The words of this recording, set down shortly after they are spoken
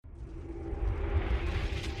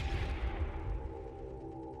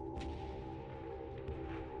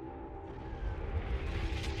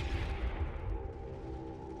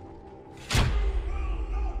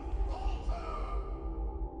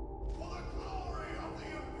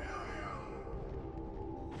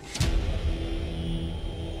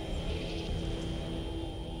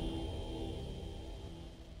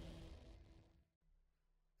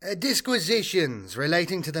Disquisitions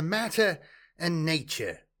relating to the matter and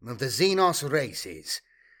nature of the Xenos races,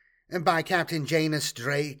 by Captain Janus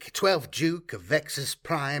Drake, 12th Duke of Vexus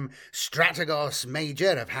Prime, Strategos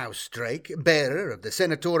Major of House Drake, bearer of the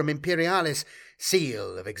Senatorum Imperialis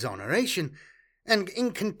seal of exoneration, and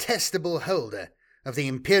incontestable holder of the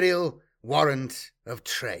Imperial Warrant of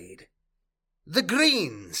Trade. The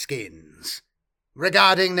Greenskins,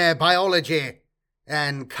 regarding their biology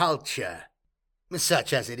and culture,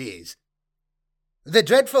 such as it is. The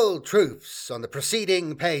dreadful truths on the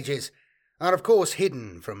preceding pages are of course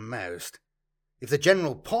hidden from most. If the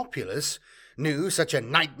general populace knew such a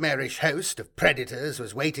nightmarish host of predators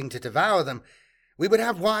was waiting to devour them, we would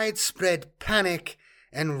have widespread panic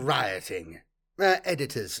and rioting.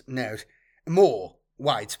 Editor's note, more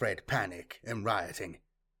widespread panic and rioting.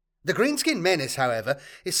 The Greenskin menace, however,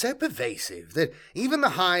 is so pervasive that even the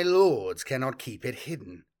High Lords cannot keep it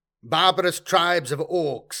hidden. Barbarous tribes of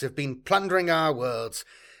orcs have been plundering our worlds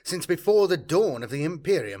since before the dawn of the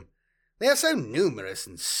Imperium. They are so numerous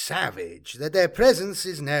and savage that their presence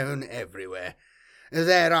is known everywhere.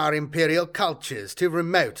 There are imperial cultures too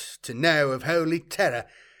remote to know of holy terror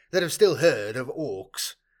that have still heard of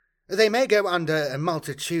orcs. They may go under a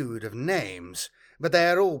multitude of names, but they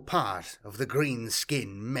are all part of the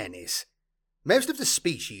Greenskin menace. Most of the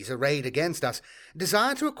species arrayed against us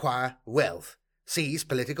desire to acquire wealth, seize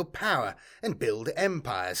political power, and build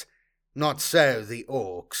empires. Not so the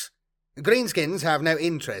orcs. Greenskins have no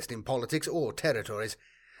interest in politics or territories.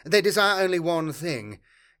 They desire only one thing,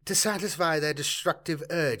 to satisfy their destructive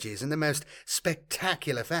urges in the most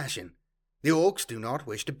spectacular fashion. The orcs do not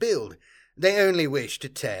wish to build. They only wish to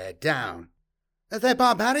tear down. Their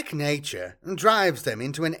barbaric nature drives them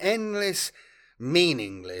into an endless,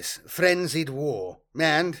 meaningless, frenzied war,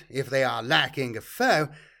 and, if they are lacking a foe,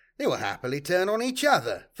 they will happily turn on each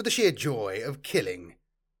other for the sheer joy of killing.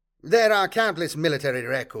 There are countless military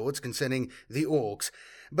records concerning the orcs,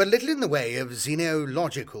 but little in the way of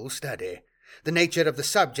xenological study. The nature of the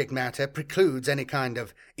subject matter precludes any kind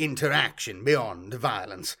of interaction beyond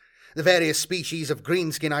violence. The various species of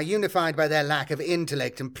greenskin are unified by their lack of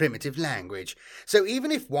intellect and primitive language, so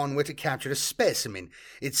even if one were to capture a specimen,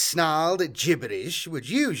 its snarled gibberish would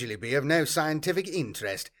usually be of no scientific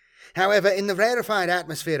interest. However, in the rarefied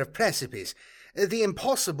atmosphere of Precipice, the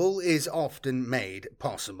impossible is often made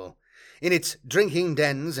possible. In its drinking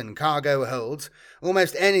dens and cargo holds,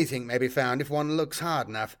 almost anything may be found if one looks hard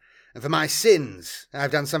enough. And for my sins,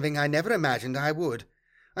 I've done something I never imagined I would.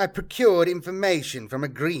 I procured information from a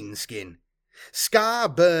greenskin.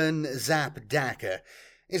 Scarburn Zap Dacker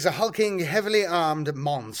is a hulking, heavily armed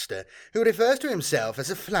monster who refers to himself as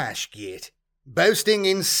a flash git, boasting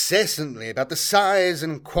incessantly about the size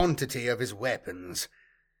and quantity of his weapons.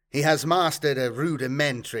 He has mastered a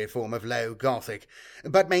rudimentary form of Low Gothic,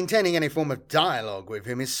 but maintaining any form of dialogue with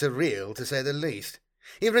him is surreal, to say the least.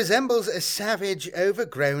 He resembles a savage,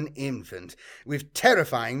 overgrown infant, with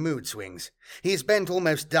terrifying mood swings. He is bent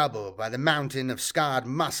almost double by the mountain of scarred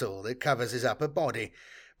muscle that covers his upper body,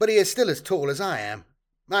 but he is still as tall as I am.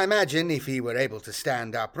 I imagine if he were able to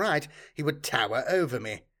stand upright, he would tower over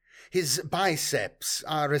me. His biceps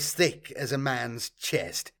are as thick as a man's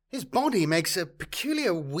chest. His body makes a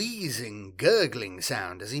peculiar wheezing, gurgling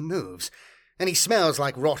sound as he moves, and he smells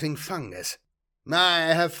like rotting fungus.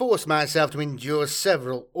 I have forced myself to endure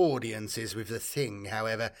several audiences with the thing,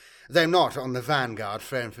 however, though not on the vanguard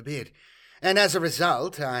throne forbid, and as a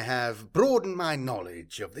result I have broadened my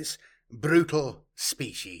knowledge of this brutal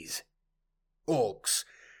species. Orcs,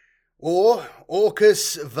 or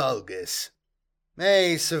Orcus vulgus.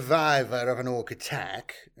 A survivor of an orc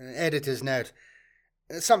attack, editor's note,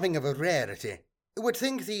 something of a rarity, would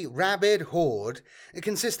think the rabid horde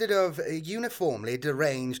consisted of a uniformly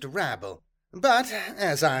deranged rabble. But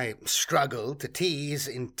as I struggled to tease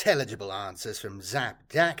intelligible answers from Zap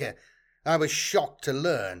Dacker, I was shocked to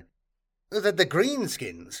learn that the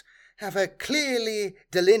Greenskins have a clearly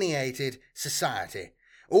delineated society,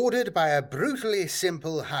 ordered by a brutally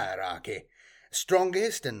simple hierarchy,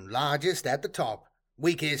 strongest and largest at the top,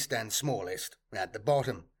 weakest and smallest at the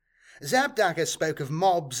bottom. Zap Dacker spoke of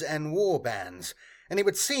mobs and war bands, and it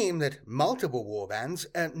would seem that multiple war bands,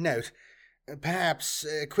 perhaps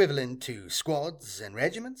equivalent to squads and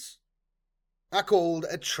regiments, are called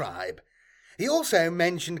a tribe. He also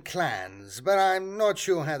mentioned clans, but I'm not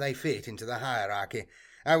sure how they fit into the hierarchy.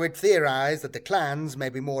 I would theorize that the clans may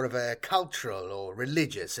be more of a cultural or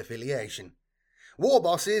religious affiliation. War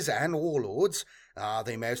bosses and warlords are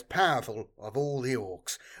the most powerful of all the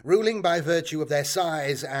orcs, ruling by virtue of their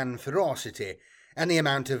size and ferocity, and the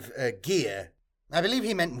amount of gear, I believe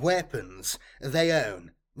he meant weapons, they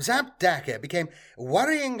own. Zap Daka became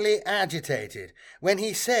worryingly agitated when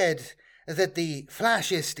he said that the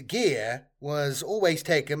flashiest gear was always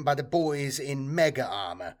taken by the boys in mega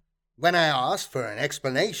armor. When I asked for an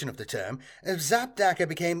explanation of the term, Zap Daka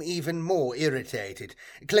became even more irritated,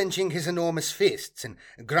 clenching his enormous fists and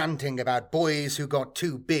grunting about boys who got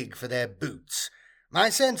too big for their boots. I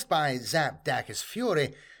sensed by Zap Daka's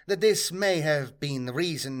fury that this may have been the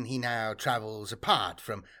reason he now travels apart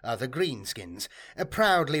from other greenskins,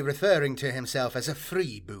 proudly referring to himself as a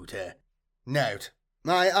freebooter. Note: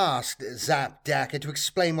 I asked Zap Daka to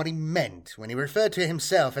explain what he meant when he referred to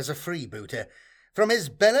himself as a freebooter. From his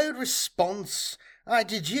bellowed response, I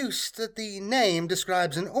deduced that the name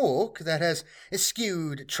describes an orc that has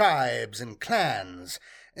eschewed tribes and clans,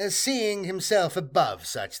 seeing himself above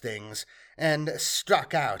such things, and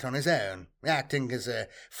struck out on his own, acting as a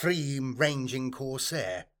free-ranging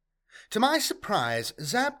corsair. To my surprise,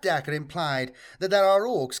 Zap Daka implied that there are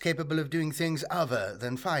orcs capable of doing things other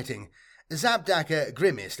than fighting. Zap Daka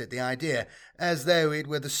grimaced at the idea, as though it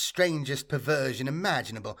were the strangest perversion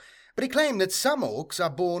imaginable, but he claimed that some orcs are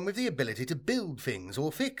born with the ability to build things or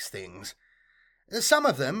fix things. Some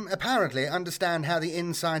of them apparently understand how the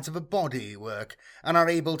insides of a body work, and are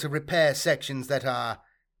able to repair sections that are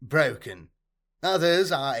broken.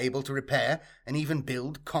 Others are able to repair and even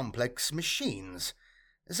build complex machines.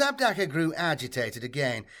 Zap Daka grew agitated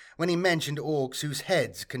again when he mentioned orcs whose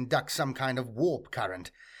heads conduct some kind of warp current.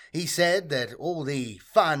 He said that all the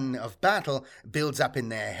fun of battle builds up in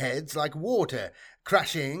their heads like water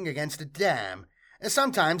crushing against a dam.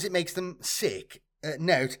 Sometimes it makes them sick.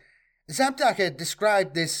 Note: Zap Daka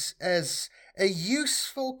described this as a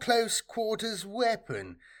useful close-quarters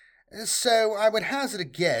weapon, so I would hazard a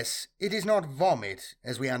guess it is not vomit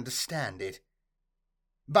as we understand it.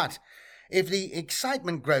 But if the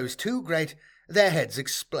excitement grows too great, their heads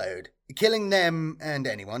explode, killing them and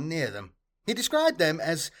anyone near them. He described them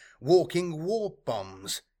as walking warp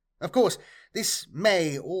bombs. Of course, this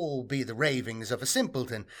may all be the ravings of a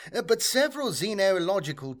simpleton, but several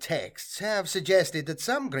xenological texts have suggested that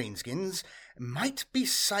some greenskins might be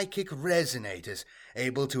psychic resonators,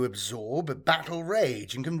 able to absorb battle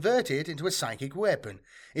rage and convert it into a psychic weapon.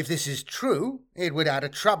 If this is true, it would add a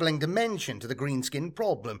troubling dimension to the greenskin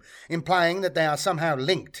problem, implying that they are somehow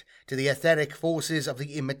linked to the etheric forces of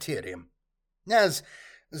the immaterium. As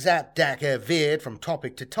Zap Daka veered from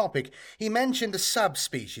topic to topic, he mentioned a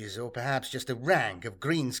subspecies, or perhaps just a rank, of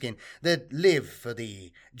greenskin that live for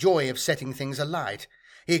the joy of setting things alight.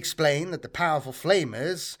 He explained that the powerful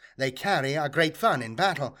flamers they carry are great fun in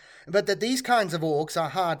battle, but that these kinds of orcs are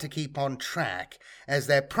hard to keep on track, as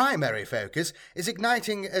their primary focus is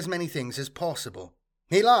igniting as many things as possible.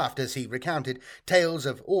 He laughed as he recounted tales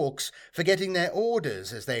of orcs forgetting their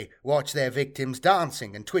orders as they watch their victims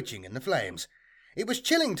dancing and twitching in the flames. It was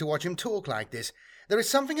chilling to watch him talk like this. There is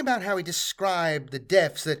something about how he described the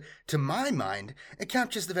deaths that, to my mind,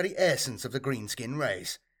 captures the very essence of the greenskin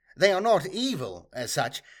race. They are not evil as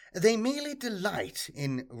such, they merely delight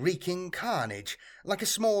in wreaking carnage, like a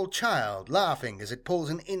small child laughing as it pulls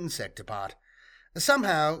an insect apart.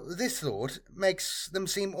 Somehow this thought makes them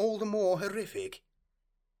seem all the more horrific.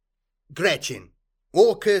 Gretchen,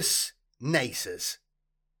 Orcus Nasus.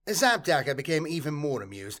 Zap Daka became even more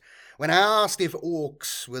amused when I asked if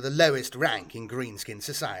orcs were the lowest rank in greenskin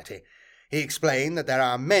society. He explained that there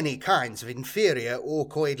are many kinds of inferior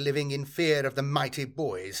orcoid living in fear of the mighty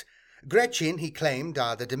boys. Gretchen, he claimed,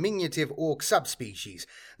 are the diminutive orc subspecies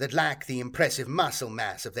that lack the impressive muscle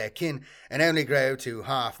mass of their kin and only grow to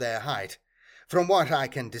half their height. From what I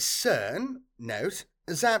can discern, note,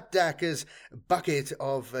 Zap Daka's bucket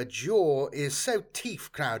of a jaw is so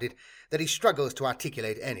teeth-crowded that he struggles to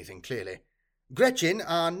articulate anything clearly. Gretchen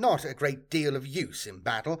are not a great deal of use in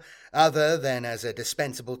battle, other than as a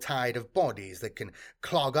dispensable tide of bodies that can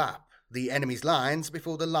clog up the enemy's lines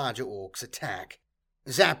before the larger orcs attack.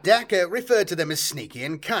 Zap Daka referred to them as sneaky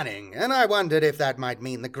and cunning, and I wondered if that might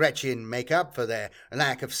mean the Gretchen make up for their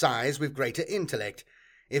lack of size with greater intellect.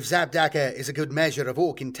 If Zap Daka is a good measure of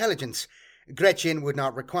orc intelligence, Gretchen would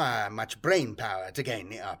not require much brain power to gain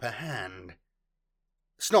the upper hand.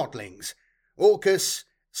 Snotlings, Orcus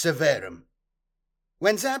severum.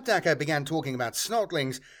 When Zap Daka began talking about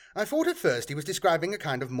snotlings, I thought at first he was describing a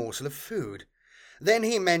kind of morsel of food. Then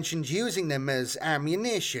he mentioned using them as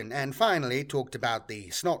ammunition, and finally talked about the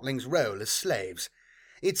snotling's role as slaves.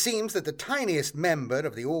 It seems that the tiniest member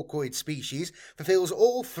of the orcoid species fulfills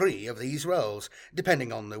all three of these roles,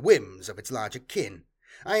 depending on the whims of its larger kin.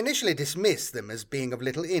 I initially dismissed them as being of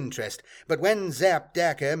little interest, but when Zap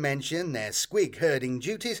Daka mentioned their squig-herding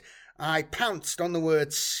duties, I pounced on the word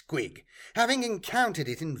squig, having encountered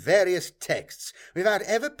it in various texts without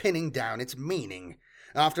ever pinning down its meaning.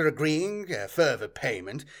 After agreeing a further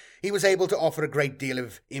payment, he was able to offer a great deal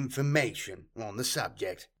of information on the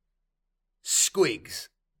subject. Squigs.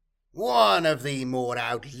 One of the more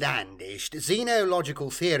outlandish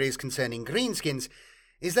xenological theories concerning greenskins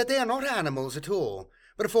is that they are not animals at all,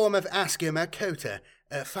 but a form of Ascomycota,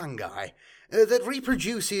 fungi, that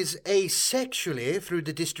reproduces asexually through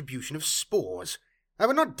the distribution of spores. I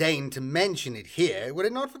would not deign to mention it here were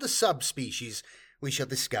it not for the subspecies we shall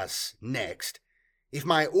discuss next. If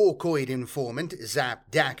my orcoid informant,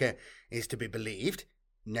 Zap Dacker, is to be believed,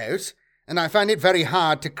 note, and I find it very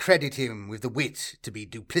hard to credit him with the wit to be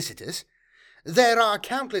duplicitous, there are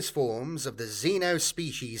countless forms of the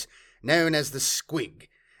xenospecies known as the squig,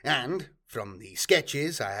 and, from the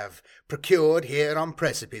sketches I have procured here on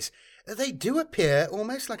Precipice, they do appear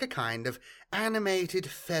almost like a kind of animated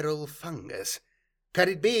feral fungus. Could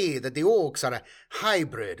it be that the orcs are a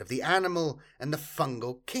hybrid of the animal and the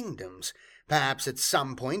fungal kingdoms? Perhaps at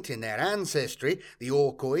some point in their ancestry, the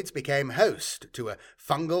orcoids became host to a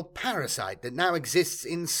fungal parasite that now exists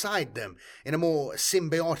inside them in a more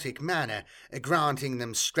symbiotic manner, granting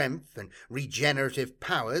them strength and regenerative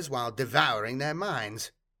powers while devouring their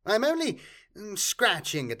minds. I'm only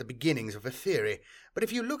scratching at the beginnings of a theory, but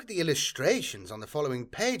if you look at the illustrations on the following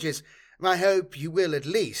pages, I hope you will at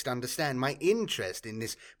least understand my interest in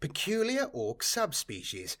this peculiar orc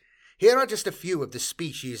subspecies. Here are just a few of the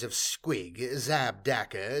species of squig Zap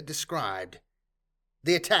Dacker described.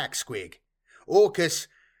 The attack squig, Orcus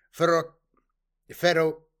ferochitus.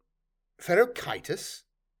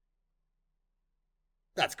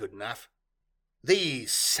 That's good enough.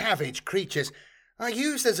 These savage creatures are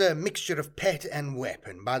used as a mixture of pet and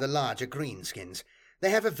weapon by the larger greenskins. They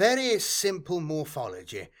have a very simple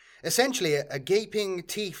morphology, essentially a gaping,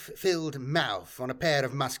 teeth-filled mouth on a pair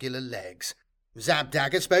of muscular legs. Zap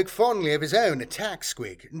Dacker spoke fondly of his own attack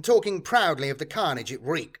squig, talking proudly of the carnage it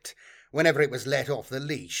wreaked whenever it was let off the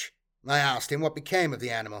leash. I asked him what became of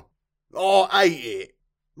the animal. "I ate it,"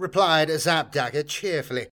 replied Zap Dacker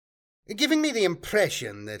cheerfully, giving me the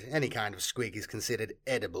impression that any kind of squig is considered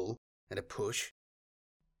edible at a push.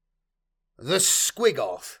 The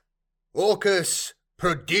squigoth, Orcus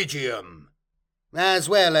prodigium. As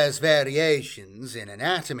well as variations in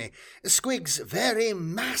anatomy, squigs vary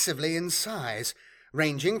massively in size,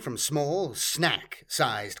 ranging from small,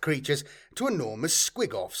 snack-sized creatures to enormous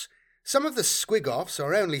squigoffs. Some of the squigoffs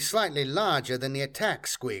are only slightly larger than the attack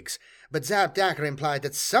squigs, but Zap Dacker implied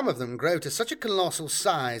that some of them grow to such a colossal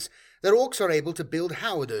size that orcs are able to build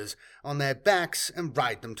howdahs on their backs and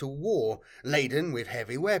ride them to war, laden with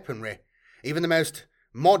heavy weaponry. Even the most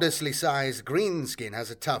modestly sized greenskin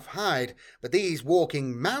has a tough hide, but these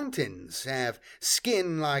walking mountains have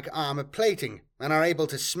skin like armor plating and are able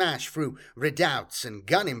to smash through redoubts and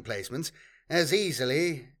gun emplacements as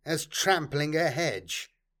easily as trampling a hedge.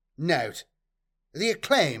 Note: the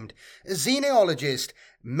acclaimed xenologist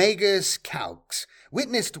Magus Calx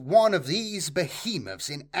witnessed one of these behemoths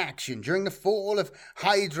in action during the fall of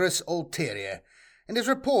Hydrus Ulteria, and his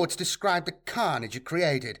reports described the carnage it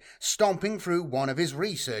created, stomping through one of his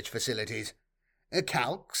research facilities.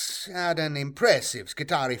 Calx had an impressive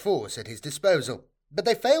Skitarii force at his disposal, but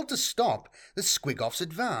they failed to stop the squigoff's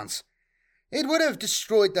advance. It would have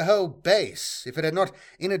destroyed the whole base if it had not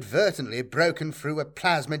inadvertently broken through a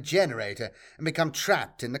plasma generator and become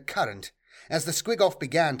trapped in the current. As the squigoff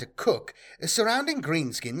began to cook, surrounding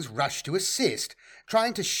greenskins rushed to assist,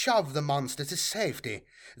 trying to shove the monster to safety.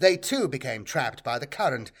 They too became trapped by the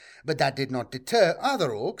current, but that did not deter other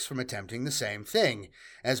orcs from attempting the same thing.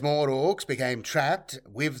 As more orcs became trapped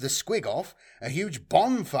with the squigoff, a huge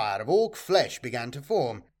bonfire of orc flesh began to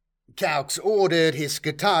form. Calx ordered his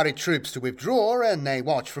Skitarii troops to withdraw, and they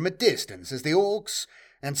watched from a distance as the orcs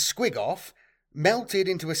and squigoff melted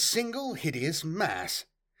into a single hideous mass.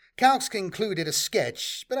 Calx concluded a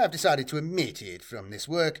sketch, but I've decided to omit it from this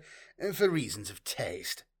work for reasons of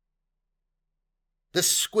taste. The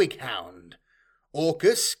squighound,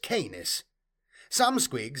 Orcus canis. Some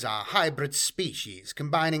squigs are hybrid species,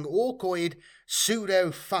 combining orcoid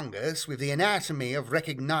pseudo-fungus with the anatomy of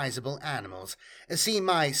recognizable animals. See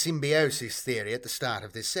my symbiosis theory at the start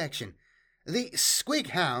of this section. The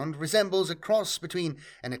squighound resembles a cross between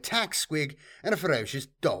an attack squig and a ferocious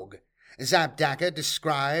dog. Zap Dacker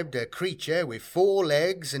described a creature with 4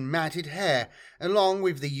 legs and matted hair, along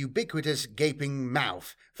with the ubiquitous gaping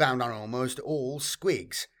mouth found on almost all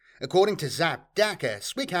squigs. According to Zap Dacker,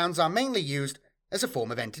 squighounds are mainly used as a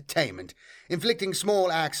form of entertainment, inflicting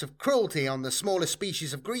small acts of cruelty on the smaller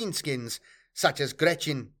species of greenskins, such as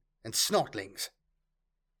Gretchen and snotlings.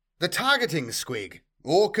 The targeting squig,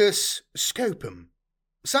 Orcus scopum.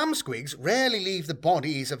 Some squigs rarely leave the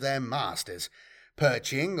bodies of their masters,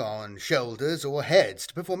 perching on shoulders or heads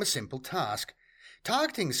to perform a simple task.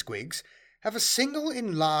 Targeting squigs have a single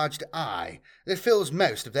enlarged eye that fills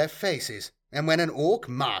most of their faces, and when an orc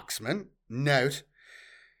marksman, note,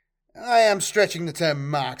 I am stretching the term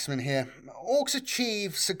marksman here, orcs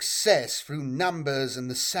achieve success through numbers and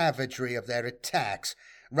the savagery of their attacks,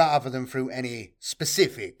 rather than through any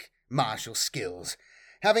specific martial skills.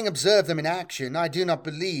 Having observed them in action, I do not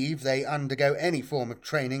believe they undergo any form of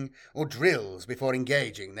training or drills before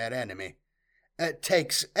engaging their enemy.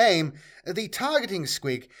 Takes aim, the targeting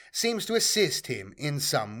squig seems to assist him in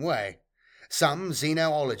some way. Some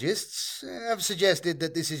xenologists have suggested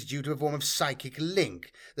that this is due to a form of psychic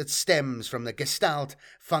link that stems from the gestalt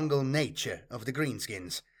fungal nature of the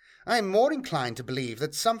greenskins. I am more inclined to believe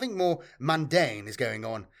that something more mundane is going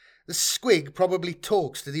on. The squig probably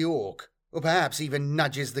talks to the orc, or perhaps even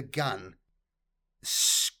nudges the gun.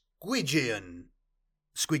 Squigian.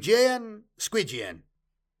 Squigian.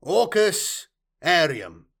 Orcus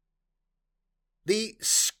arium. The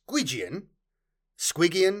Squigian,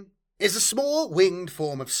 is a small winged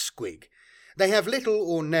form of squig. They have little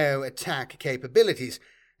or no attack capabilities,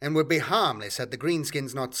 and would be harmless had the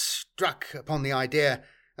greenskins not struck upon the idea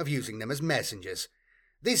of using them as messengers.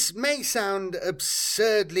 This may sound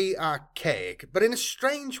absurdly archaic, but in a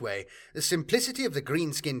strange way, the simplicity of the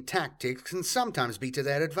greenskin tactics can sometimes be to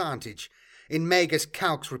their advantage. In Magus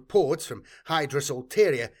Calc's reports from Hydrus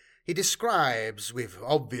Alteria, he describes with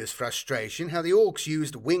obvious frustration how the orcs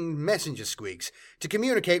used winged messenger squigs to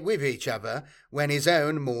communicate with each other when his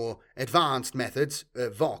own more advanced methods,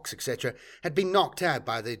 Vox, etc., had been knocked out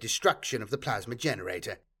by the destruction of the plasma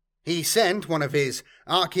generator. He sent one of his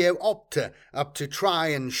Archaeopter up to try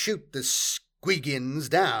and shoot the Squigians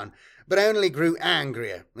down, but only grew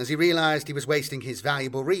angrier as he realized he was wasting his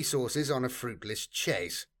valuable resources on a fruitless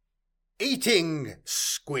chase. Eating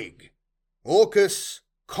squig. Orcus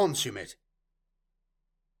consummate.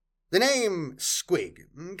 The name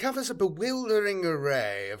squig covers a bewildering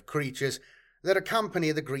array of creatures that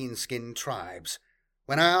accompany the greenskin tribes.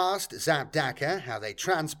 When I asked Zapdaka how they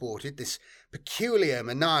transported this peculiar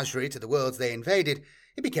menagerie to the worlds they invaded,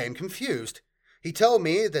 he became confused. He told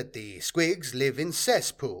me that the squigs live in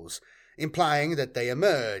cesspools, implying that they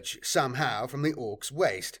emerge somehow from the orc's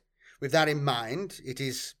waste. With that in mind, it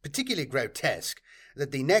is particularly grotesque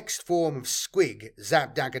that the next form of squig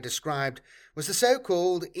Zapdaka described was the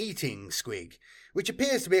so-called eating squig, which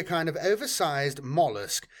appears to be a kind of oversized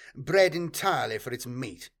mollusk bred entirely for its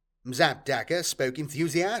meat. Zapdaka spoke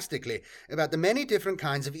enthusiastically about the many different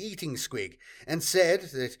kinds of eating squig and said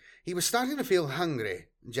that he was starting to feel hungry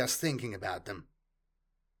just thinking about them.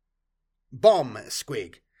 Bomb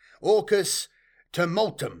squig, Orcus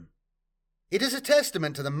tumultum. It is a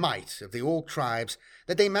testament to the might of the orc tribes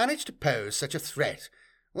that they managed to pose such a threat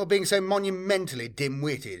while being so monumentally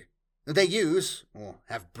dim-witted. They use, or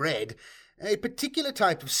have bred, a particular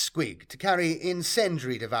type of squig to carry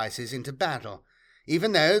incendiary devices into battle,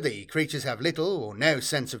 even though the creatures have little or no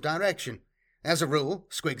sense of direction. As a rule,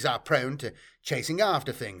 squigs are prone to chasing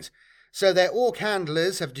after things, so their orc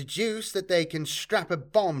handlers have deduced that they can strap a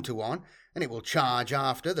bomb to one and it will charge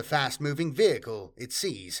after the fast-moving vehicle it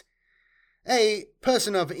sees. A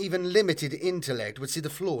person of even limited intellect would see the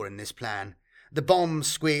flaw in this plan. The bomb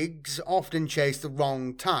squigs often chase the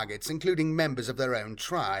wrong targets, including members of their own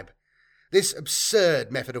tribe. This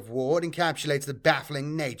absurd method of war encapsulates the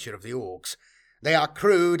baffling nature of the orcs. They are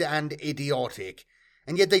crude and idiotic,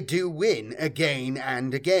 and yet they do win again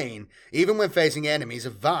and again, even when facing enemies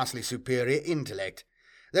of vastly superior intellect.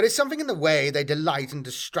 There is something in the way they delight in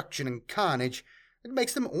destruction and carnage that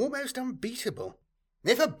makes them almost unbeatable.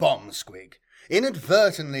 If a bomb squig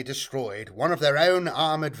inadvertently destroyed one of their own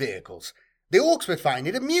armoured vehicles, the orcs would find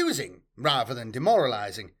it amusing rather than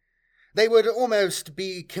demoralizing. They would almost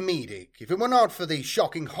be comedic if it were not for the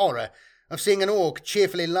shocking horror of seeing an orc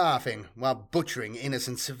cheerfully laughing while butchering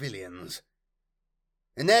innocent civilians.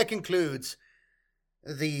 And there concludes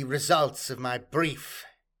the results of my brief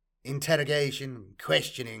interrogation,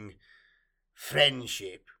 questioning,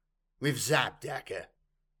 friendship with Zapdaka.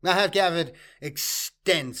 I have gathered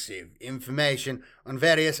extensive information on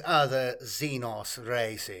various other Xenos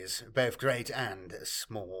races, both great and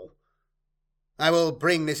small. I will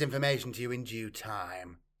bring this information to you in due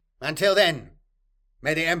time. Until then,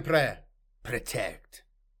 may the Emperor protect.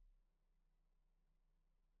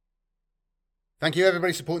 Thank you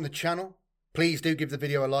everybody supporting the channel. Please do give the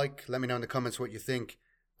video a like. Let me know in the comments what you think.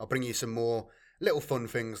 I'll bring you some more little fun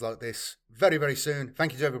things like this very, very soon.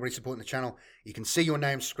 Thank you to everybody supporting the channel. You can see your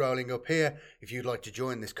name scrolling up here. If you'd like to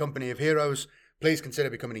join this company of heroes, please consider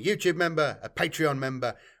becoming a YouTube member, a Patreon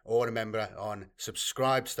member, or a member on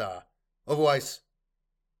Subscribestar. Otherwise,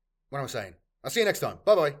 what am I saying? I'll see you next time.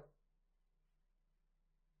 Bye-bye.